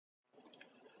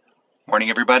Morning,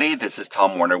 everybody. This is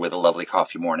Tom Warner with a lovely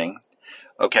coffee morning.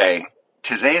 Okay,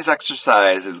 today's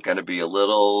exercise is going to be a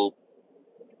little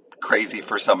crazy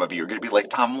for some of you. You're going to be like,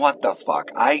 Tom, what the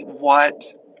fuck? What?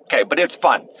 Okay, but it's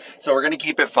fun. So we're going to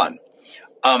keep it fun.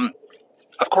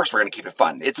 Of course we're going to keep it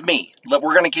fun. It's me. We're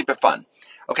going to keep it fun.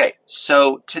 Okay,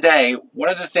 so today, one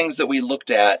of the things that we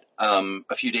looked at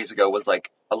a few days ago was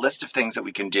like a list of things that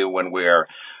we can do when we're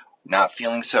not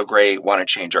feeling so great, want to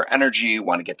change our energy,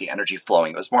 want to get the energy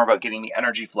flowing. It was more about getting the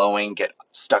energy flowing, get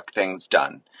stuck things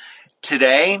done.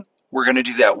 Today, we're going to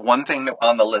do that one thing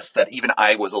on the list that even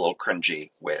I was a little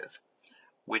cringy with,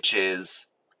 which is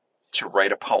to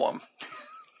write a poem.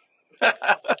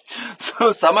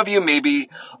 So some of you maybe,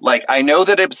 like, I know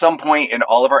that at some point in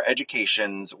all of our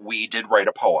educations, we did write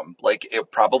a poem. Like,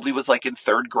 it probably was like in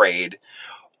third grade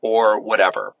or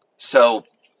whatever. So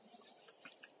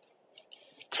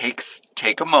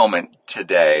take a moment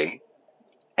today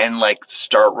and like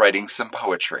start writing some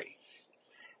poetry.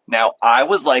 Now, I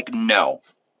was like, no,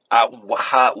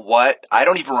 what? I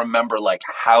don't even remember like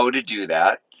how to do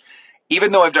that.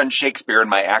 Even though I've done Shakespeare in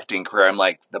my acting career, I'm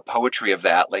like, the poetry of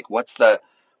that, like,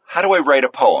 how do I write a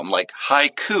poem? Like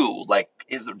haiku, like,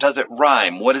 does it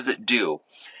rhyme? What does it do?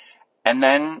 And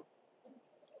then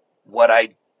what I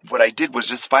did was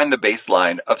just find the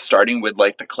baseline of starting with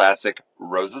like the classic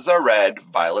roses are red,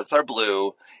 violets are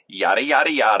blue, yada,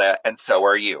 yada, yada, and so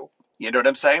are you. You know what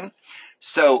I'm saying?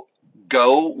 So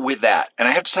go with that. And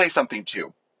I have to tell you something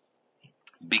too,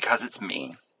 because it's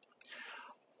me.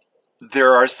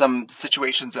 There are some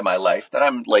situations in my life that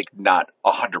I'm like not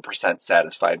 100%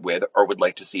 satisfied with or would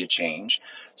like to see a change.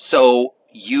 So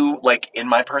like in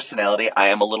my personality, I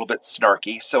am a little bit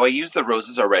snarky. So I use the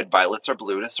roses are red, violets are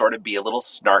blue to sort of be a little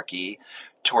snarky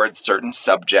towards certain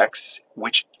subjects,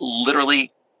 which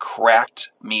literally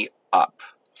cracked me up.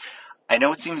 I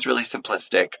know it seems really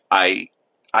simplistic. I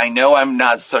know I'm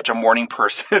not such a morning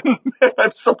person.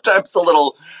 I'm sometimes a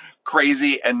little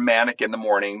crazy and manic in the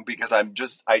morning because I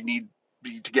need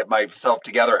to get myself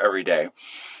together every day.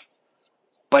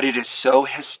 But it is so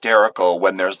hysterical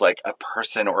when there's like a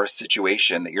person or a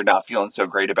situation that you're not feeling so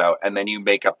great about, and then you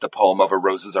make up the poem of a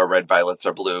roses are red, violets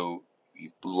are blue,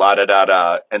 la da da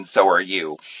da, and so are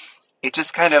you. It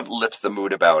just kind of lifts the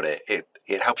mood about it.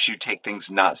 It helps you take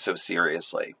things not so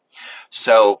seriously.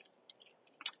 So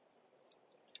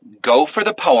go for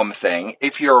the poem thing.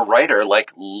 If you're a writer,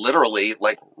 like literally,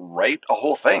 like write a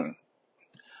whole thing.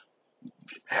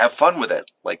 Have fun with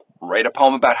it. Like write a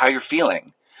poem about how you're feeling.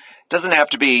 It doesn't have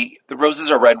to be, the roses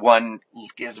are red one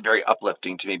is very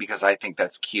uplifting to me because I think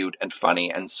that's cute and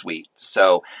funny and sweet.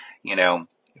 So,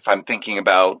 if I'm thinking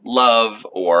about love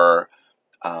or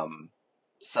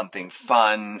something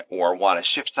fun or want to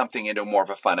shift something into more of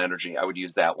a fun energy, I would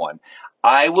use that one.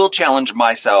 I will challenge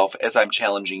myself as I'm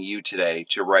challenging you today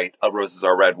to write a roses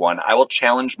are red one. I will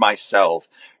challenge myself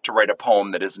to write a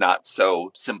poem that is not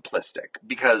so simplistic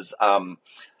because I'm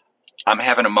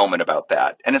having a moment about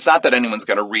that. And it's not that anyone's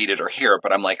going to read it or hear it,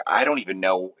 but I'm like, I don't even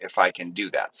know if I can do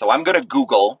that. So I'm going to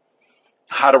Google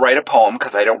how to write a poem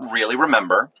because I don't really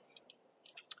remember.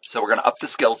 So we're going to up the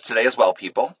skills today as well,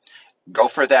 people. Go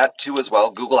for that too as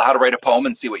well. Google how to write a poem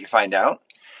and see what you find out.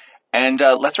 And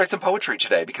let's write some poetry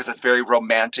today because it's very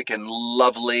romantic and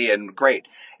lovely and great.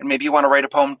 And maybe you want to write a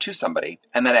poem to somebody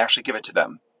and then actually give it to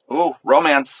them. Ooh,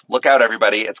 romance. Look out,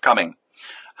 everybody. It's coming.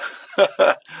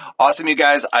 Awesome, you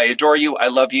guys. I adore you. I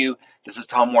love you. This is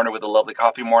Tom Warner with a lovely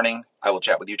coffee morning. I will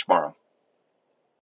chat with you tomorrow.